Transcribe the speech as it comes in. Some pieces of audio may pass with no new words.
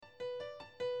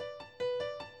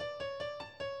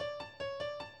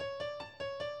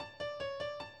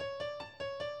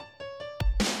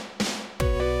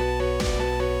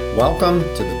Welcome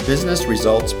to the Business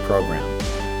Results Program.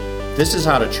 This is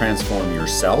how to transform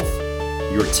yourself,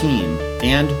 your team,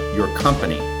 and your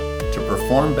company to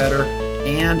perform better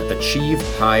and achieve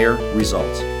higher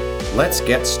results. Let's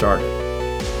get started.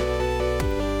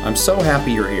 I'm so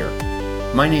happy you're here.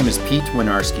 My name is Pete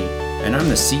Winiarski, and I'm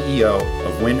the CEO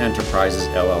of Win Enterprises,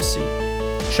 LLC.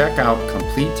 Check out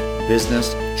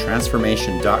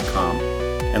CompleteBusinessTransformation.com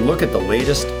and look at the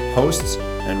latest posts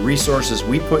and resources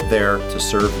we put there to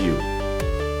serve you.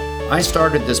 I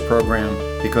started this program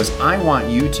because I want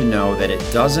you to know that it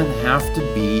doesn't have to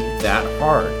be that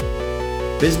hard.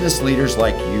 Business leaders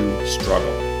like you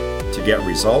struggle to get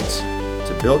results,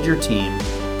 to build your team,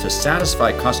 to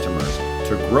satisfy customers,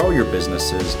 to grow your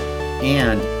businesses,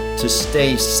 and to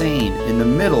stay sane in the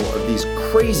middle of these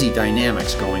crazy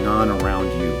dynamics going on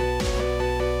around you.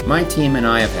 My team and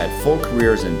I have had full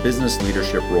careers in business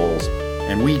leadership roles,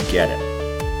 and we get it.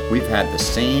 We've had the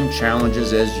same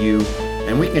challenges as you,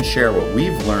 and we can share what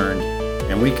we've learned,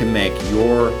 and we can make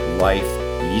your life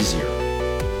easier.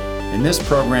 In this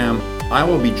program, I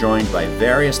will be joined by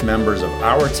various members of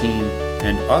our team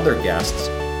and other guests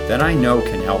that I know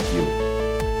can help you.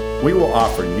 We will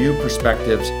offer new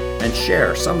perspectives and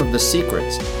share some of the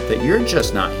secrets that you're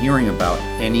just not hearing about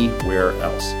anywhere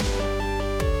else.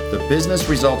 The Business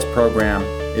Results Program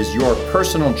is your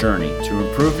personal journey to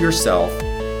improve yourself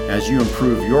as you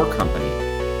improve your company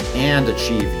and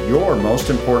achieve your most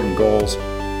important goals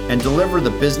and deliver the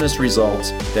business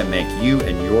results that make you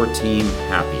and your team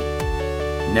happy.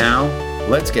 Now,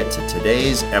 let's get to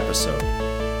today's episode.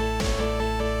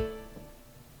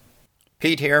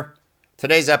 Pete here.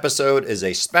 Today's episode is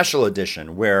a special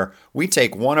edition where we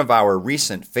take one of our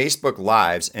recent Facebook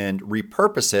Lives and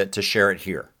repurpose it to share it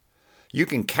here. You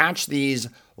can catch these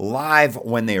live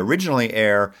when they originally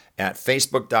air at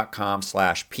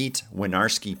facebook.com/Pete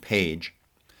Winiarski page.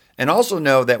 And also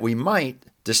know that we might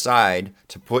decide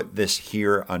to put this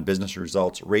here on Business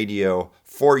Results Radio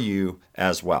for you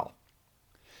as well.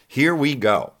 Here we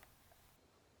go.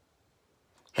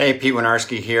 Hey, Pete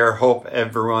Winiarski here. Hope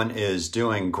everyone is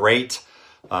doing great.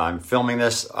 I'm filming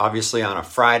this obviously on a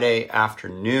Friday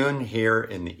afternoon here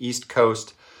in the East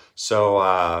Coast. So,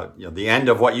 the end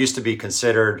of what used to be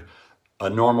considered a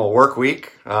normal work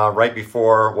week, right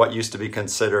before what used to be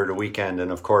considered a weekend.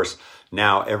 And of course,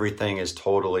 now everything is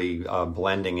totally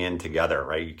blending in together,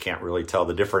 right? You can't really tell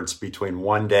the difference between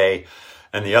one day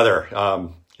and the other.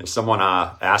 Someone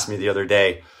asked me the other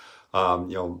day,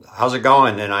 how's it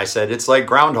going? And I said, it's like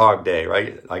Groundhog Day,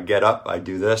 right? I get up, I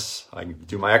do this, I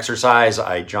do my exercise,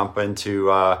 I jump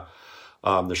into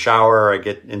the shower, I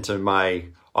get into my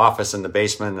office in the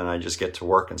basement, and I just get to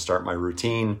work and start my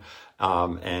routine.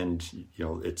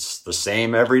 It's the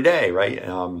same every day, right?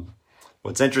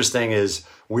 What's interesting is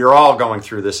we're all going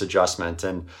through this adjustment.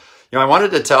 And, I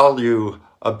wanted to tell you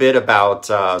a bit about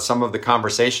some of the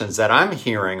conversations that I'm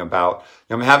hearing about.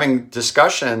 I'm having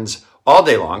discussions all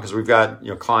day long because we've got,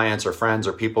 clients or friends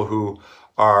or people who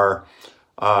are,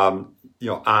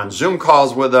 on Zoom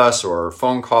calls with us or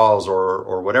phone calls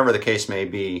or whatever the case may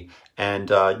be. And,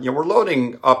 we're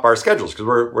loading up our schedules because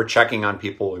we're checking on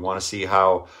people. We want to see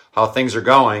how things are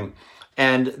going.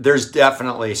 And there's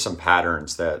definitely some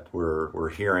patterns that we're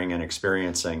hearing and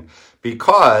experiencing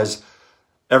because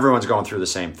everyone's going through the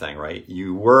same thing, right?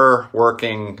 You were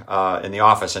working in the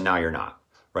office and now you're not,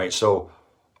 right? So,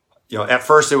 at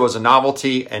first it was a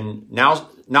novelty and now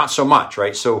not so much,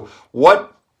 right? So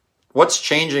what's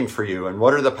changing for you and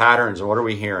what are the patterns and what are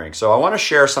we hearing? So I want to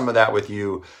share some of that with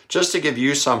you just to give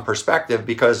you some perspective,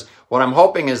 because what I'm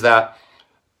hoping is that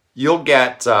you'll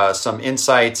get some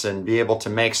insights and be able to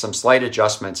make some slight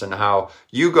adjustments in how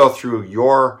you go through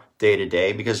your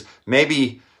day-to-day, because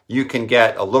maybe you can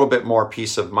get a little bit more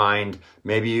peace of mind.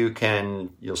 Maybe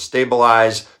you'll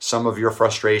stabilize some of your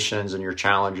frustrations and your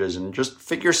challenges and just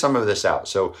figure some of this out.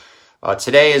 So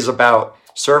today is about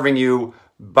serving you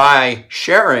by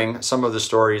sharing some of the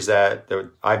stories that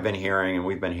I've been hearing and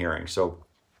we've been hearing. So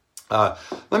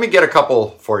let me get a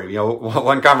couple for you.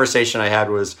 One conversation I had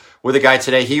was with a guy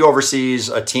today. He oversees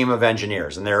a team of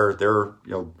engineers, and they're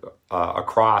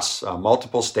across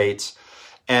multiple states.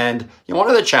 And one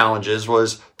of the challenges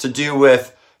was to do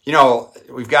with,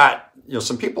 we've got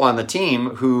some people on the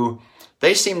team who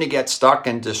they seem to get stuck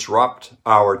and disrupt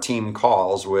our team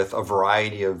calls with a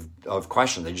variety of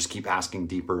questions. They just keep asking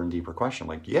deeper and deeper questions.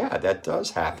 Like, yeah, that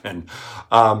does happen.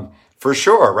 For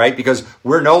sure, right? Because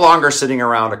we're no longer sitting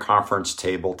around a conference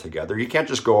table together. You can't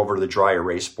just go over to the dry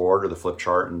erase board or the flip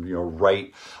chart and,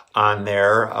 write on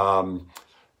there,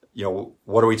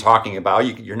 what are we talking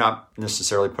about? You're not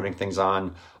necessarily putting things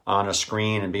on a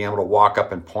screen and being able to walk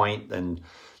up and point and,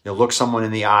 look someone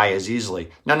in the eye as easily.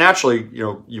 Now, naturally,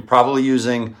 you're probably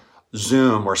using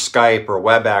Zoom or Skype or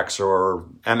WebEx or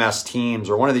MS Teams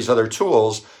or one of these other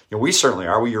tools. We certainly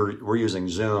are. We're using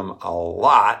Zoom a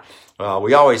lot.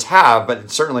 We always have, but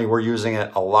certainly we're using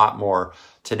it a lot more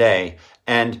today.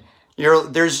 And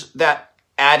there's that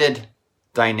added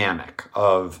dynamic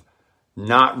of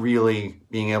not really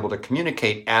being able to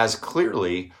communicate as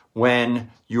clearly when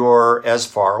you're as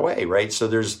far away, right? So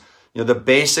there's the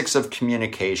basics of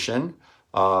communication.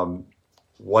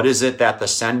 What is it that the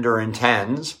sender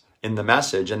intends in the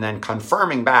message, and then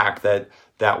confirming back that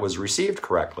that was received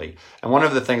correctly. And one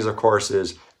of the things, of course,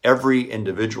 is every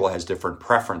individual has different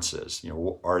preferences.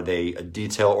 Are they a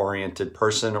detail-oriented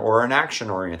person or an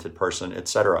action-oriented person,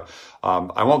 etc.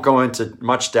 I won't go into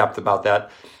much depth about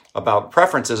that, about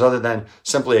preferences, other than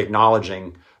simply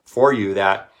acknowledging for you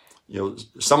that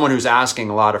someone who's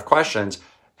asking a lot of questions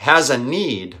has a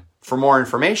need for more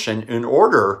information in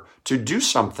order to do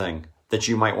something that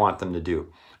you might want them to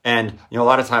do. And a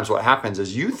lot of times what happens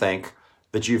is you think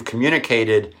that you've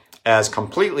communicated as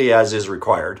completely as is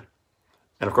required.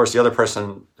 And of course, the other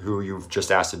person who you've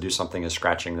just asked to do something is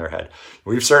scratching their head.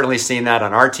 We've certainly seen that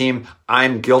on our team.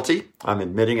 I'm guilty. I'm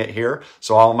admitting it here.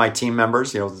 So all of my team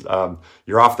members, you're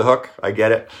off the hook. I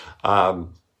get it.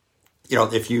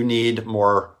 If you need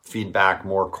more feedback,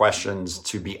 more questions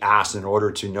to be asked in order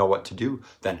to know what to do,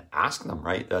 then ask them,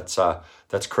 right? That's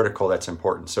critical. That's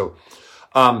important. So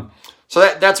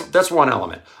that's one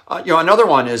element. Another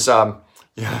one is,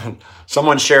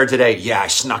 someone shared today, I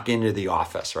snuck into the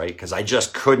office, right? Because I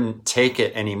just couldn't take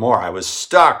it anymore. I was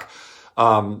stuck,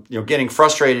 getting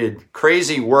frustrated,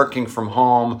 crazy working from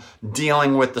home,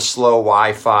 dealing with the slow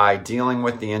Wi-Fi, dealing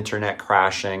with the internet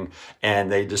crashing. And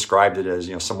they described it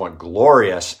as, somewhat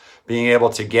glorious, being able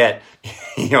to get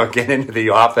into the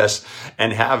office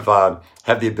and have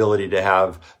the ability to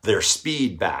have their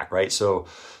speed back, right? So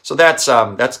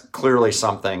that's clearly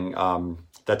something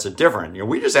that's a different.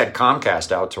 We just had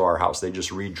Comcast out to our house. They just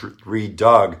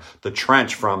redug the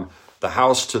trench from the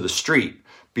house to the street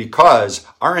because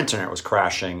our internet was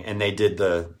crashing, and they did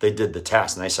the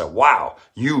test, and they said, "Wow,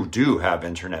 you do have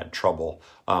internet trouble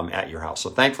at your house." So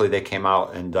thankfully they came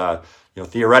out, and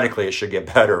theoretically it should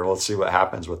get better. Let's see what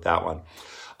happens with that one.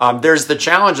 There's the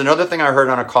challenge. Another thing I heard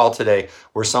on a call today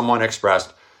where someone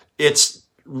expressed it's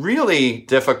really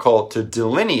difficult to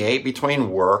delineate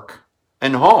between work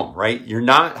and home, right? You're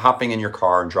not hopping in your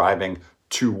car and driving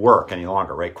to work any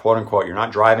longer, right? Quote unquote, you're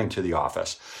not driving to the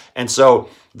office. And so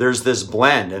there's this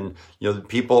blend, and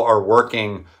people are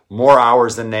working more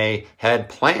hours than they had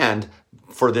planned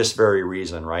for this very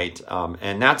reason, right?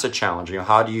 And that's a challenge.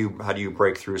 How do you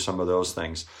break through some of those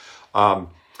things?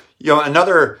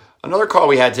 Another call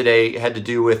we had today had to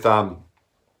do with the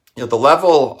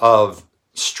level of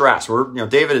stress.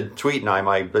 David Tweet and I,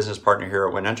 my business partner here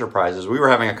at Win Enterprises, we were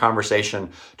having a conversation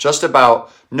just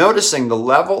about noticing the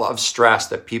level of stress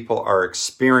that people are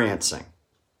experiencing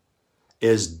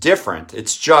is different.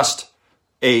 It's just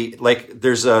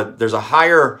there's a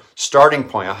higher starting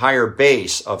point, a higher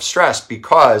base of stress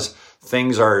because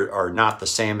things are not the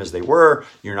same as they were.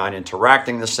 You're not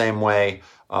interacting the same way.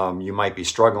 You might be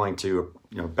struggling to,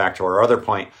 back to our other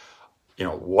point,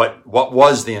 what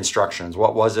was the instructions?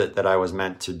 What was it that I was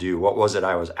meant to do? What was it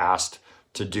I was asked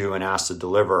to do and asked to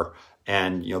deliver?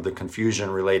 And, the confusion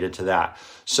related to that.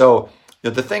 So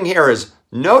the thing here is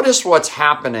notice what's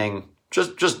happening.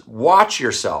 Just watch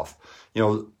yourself.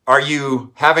 Are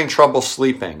you having trouble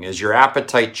sleeping? Is your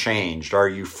appetite changed? Are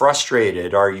you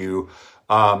frustrated? Are you,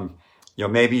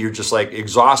 maybe you're just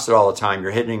exhausted all the time.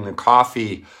 You're hitting the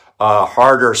coffee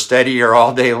harder, steadier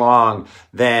all day long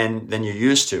than you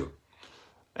used to.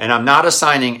 And I'm not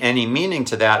assigning any meaning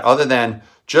to that other than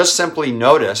just simply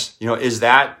notice, is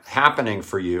that happening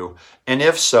for you? And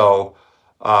if so,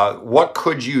 what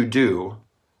could you do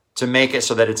to make it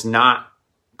so that it's not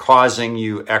causing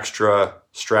you extra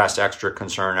stress, extra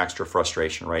concern, extra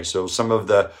frustration, right? So some of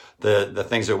the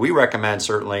things that we recommend,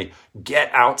 certainly get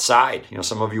outside.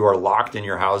 Some of you are locked in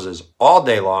your houses all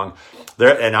day long.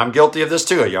 And I'm guilty of this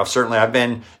too. Certainly I've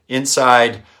been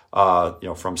inside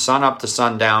from sun up to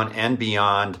sundown and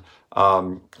beyond.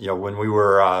 When we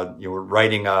were,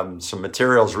 writing some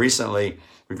materials recently,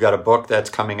 we've got a book that's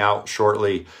coming out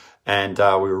shortly, and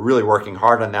we were really working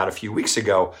hard on that a few weeks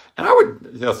ago. And I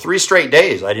would, 3 straight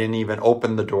days, I didn't even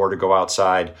open the door to go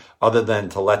outside other than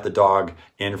to let the dog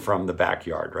in from the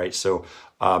backyard, right? So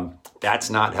that's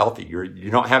not healthy. You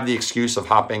don't have the excuse of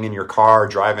hopping in your car,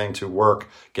 driving to work,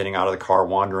 getting out of the car,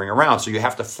 wandering around. So you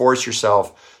have to force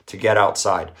yourself to get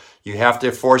outside. You have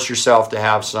to force yourself to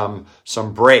have some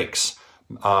breaks.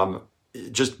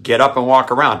 just get up and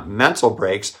walk around. Mental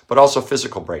breaks, but also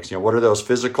physical breaks. What are those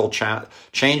physical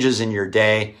changes in your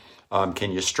day?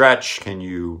 Can you stretch? Can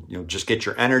you just get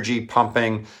your energy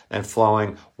pumping and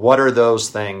flowing? What are those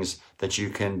things that you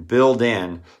can build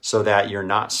in so that you're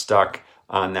not stuck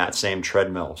on that same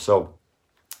treadmill? So,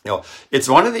 it's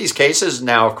one of these cases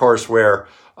now, of course, where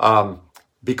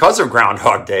because of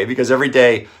Groundhog Day, because every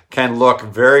day can look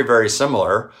very, very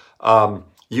similar,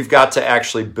 you've got to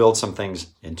actually build some things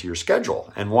into your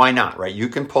schedule. And why not, right? You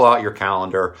can pull out your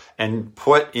calendar and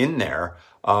put in there,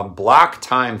 block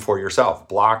time for yourself,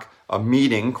 block a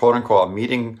meeting, quote unquote, a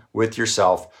meeting with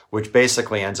yourself, which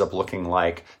basically ends up looking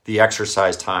like the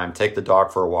exercise time, take the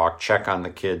dog for a walk, check on the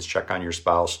kids, check on your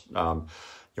spouse,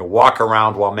 walk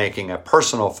around while making a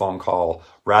personal phone call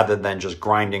rather than just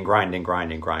grinding,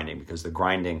 because the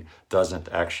grinding doesn't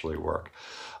actually work.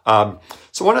 So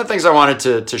one of the things I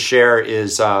wanted to share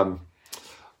is, there's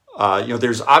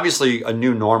obviously a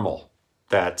new normal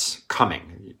that's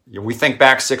coming. We think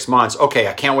back 6 months, okay,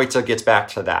 I can't wait till it gets back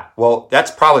to that. Well,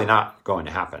 that's probably not going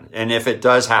to happen. And if it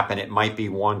does happen, it might be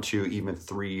 1, 2, even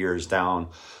 3 years down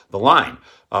the line.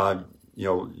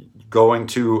 Going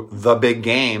to the big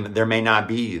game, there may not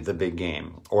be the big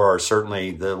game, or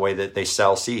certainly the way that they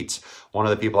sell seats. One of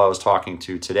the people I was talking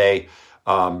to today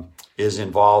is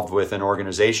involved with an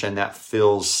organization that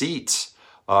fills seats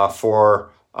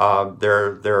for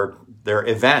their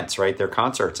events, right? Their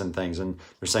concerts and things. And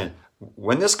they're saying,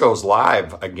 when this goes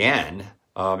live again,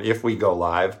 if we go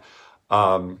live,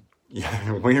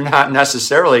 we're not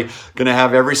necessarily going to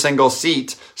have every single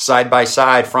seat side by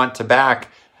side, front to back,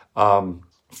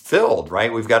 filled,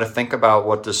 right? We've got to think about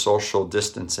what does social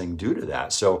distancing do to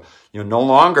that. So, no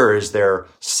longer is there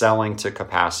selling to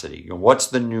capacity. What's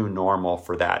the new normal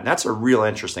for that? And that's a real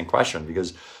interesting question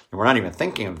because we're not even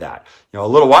thinking of that. A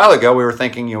little while ago, we were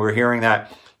thinking, we were hearing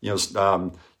that,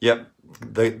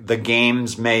 the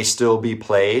games may still be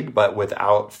played, but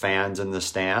without fans in the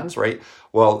stands, right?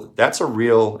 Well, that's a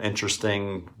real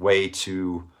interesting way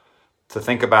to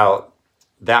think about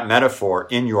that metaphor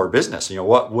in your business.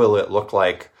 What will it look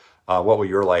like? What will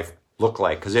your life look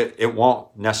like? Because it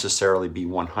won't necessarily be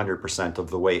 100% of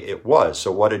the way it was.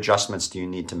 So what adjustments do you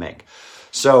need to make?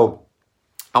 So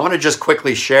I want to just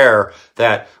quickly share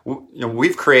that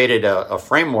we've created a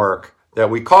framework that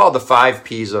we call the 5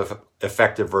 Ps of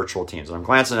effective virtual teams. And I'm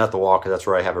glancing at the wall because that's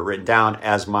where I have it written down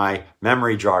as my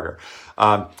memory jogger.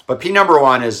 But P number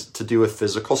 1 is to do with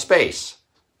physical space.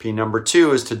 P number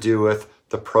 2 is to do with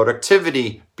the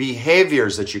productivity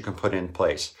behaviors that you can put in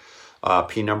place.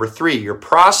 P number 3, your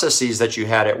processes that you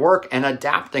had at work and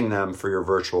adapting them for your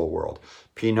virtual world.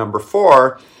 P number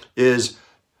 4 is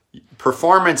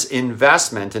performance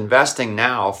investment, investing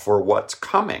now for what's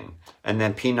coming. And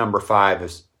then P number 5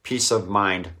 is peace of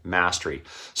mind mastery.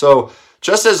 So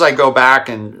just as I go back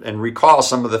and recall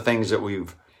some of the things that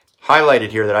we've highlighted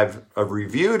here that I've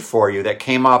reviewed for you that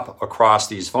came up across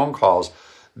these phone calls,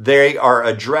 they are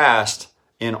addressed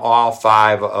in all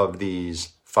 5 of these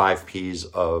 5 Ps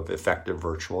of effective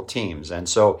virtual teams. And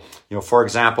so, for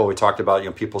example, we talked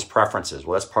about, people's preferences.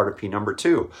 Well, that's part of P number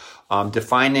 2.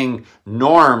 Defining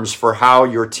norms for how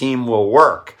your team will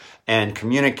work and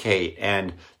communicate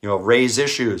and, raise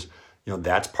issues.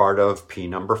 That's part of P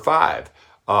number 5.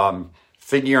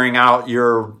 Figuring out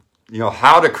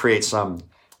how to create some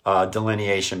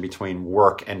delineation between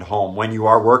work and home when you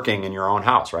are working in your own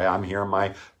house, right? I'm here in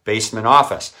my basement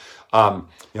office.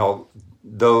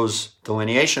 Those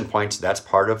delineation points, that's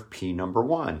part of P number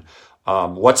 1.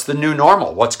 What's the new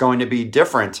normal? What's going to be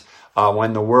different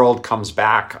when the world comes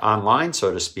back online,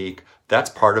 so to speak? That's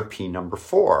part of P number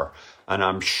 4. And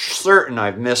I'm certain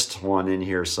I've missed one in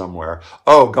here somewhere.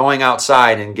 Oh, going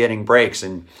outside and getting breaks.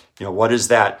 And, what is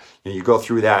that? You go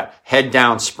through that head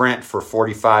down sprint for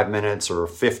 45 minutes or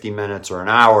 50 minutes or an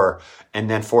hour, and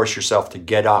then force yourself to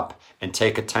get up and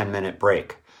take a 10-minute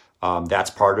break. That's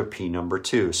part of P number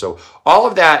 2. So all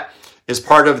of that is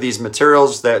part of these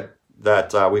materials that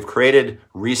we've created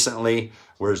recently.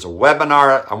 There's a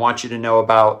webinar I want you to know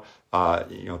about.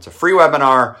 It's a free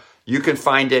webinar. You can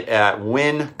find it at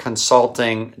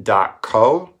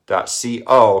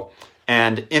winconsulting.co.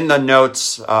 And in the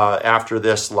notes after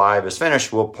this live is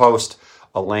finished, we'll post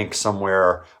a link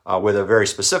somewhere with a very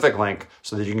specific link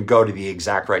so that you can go to the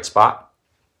exact right spot.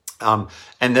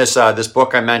 And this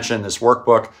book I mentioned, this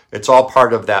workbook, it's all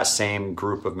part of that same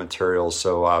group of materials.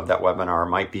 So that webinar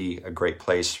might be a great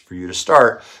place for you to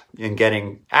start in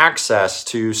getting access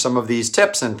to some of these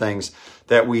tips and things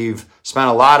that we've spent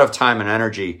a lot of time and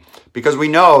energy, because we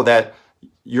know that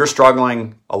you're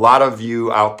struggling. A lot of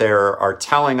you out there are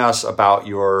telling us about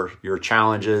your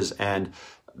challenges, and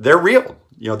they're real.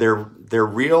 they're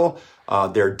real,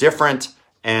 they're different,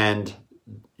 and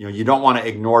you don't want to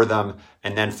ignore them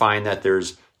and then find that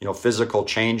there's physical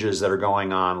changes that are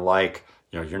going on, like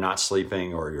you're not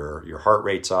sleeping, or your heart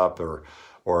rate's up, or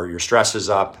your stress is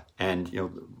up, and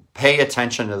pay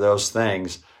attention to those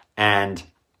things and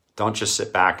don't just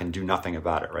sit back and do nothing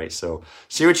about it, right? So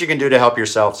see what you can do to help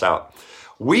yourselves out.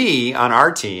 We, on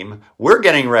our team, we're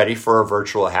getting ready for a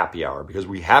virtual happy hour because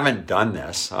we haven't done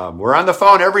this. We're on the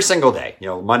phone every single day,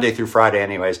 Monday through Friday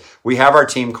anyways. We have our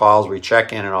team calls, we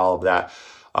check in and all of that.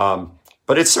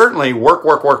 But it's certainly work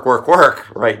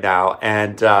right now.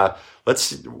 And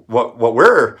what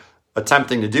we're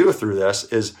attempting to do through this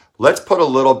is let's put a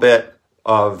little bit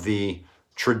of the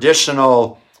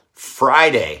traditional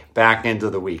Friday back into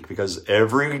the week, because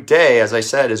every day, as I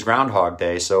said, is Groundhog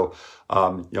Day. So,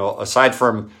 aside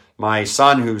from my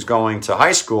son who's going to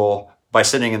high school by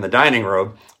sitting in the dining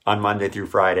room on Monday through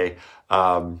Friday,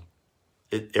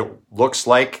 it looks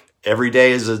like every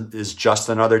day is just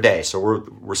another day. So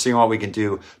we're seeing what we can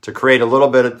do to create a little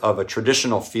bit of a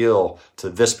traditional feel to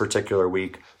this particular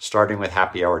week, starting with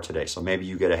happy hour today. So maybe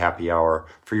you get a happy hour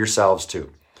for yourselves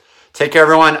too. Take care,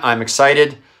 everyone. I'm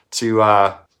excited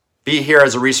to be here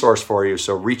as a resource for you.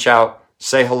 So reach out,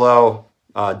 say hello,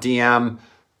 DM,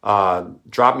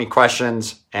 drop me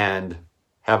questions, and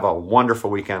have a wonderful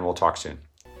weekend. We'll talk soon.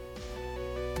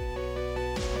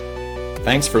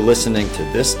 Thanks for listening to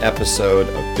this episode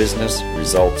of Business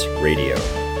Results Radio.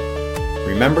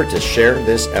 Remember to share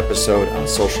this episode on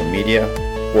social media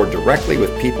or directly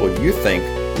with people you think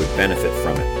would benefit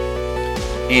from it.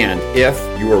 And if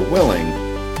you are willing,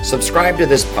 subscribe to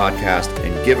this podcast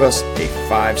and give us a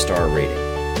 5-star rating.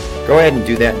 Go ahead and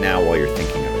do that now while you're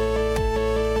thinking of it.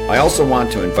 I also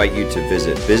want to invite you to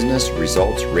visit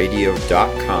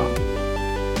businessresultsradio.com.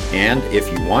 And if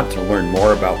you want to learn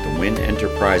more about the Win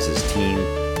Enterprises team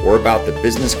or about the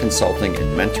business consulting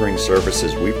and mentoring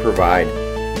services we provide,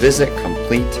 visit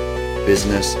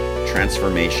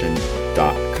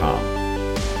CompleteBusinessTransformation.com.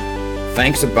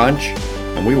 Thanks a bunch,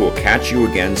 and we will catch you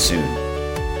again soon.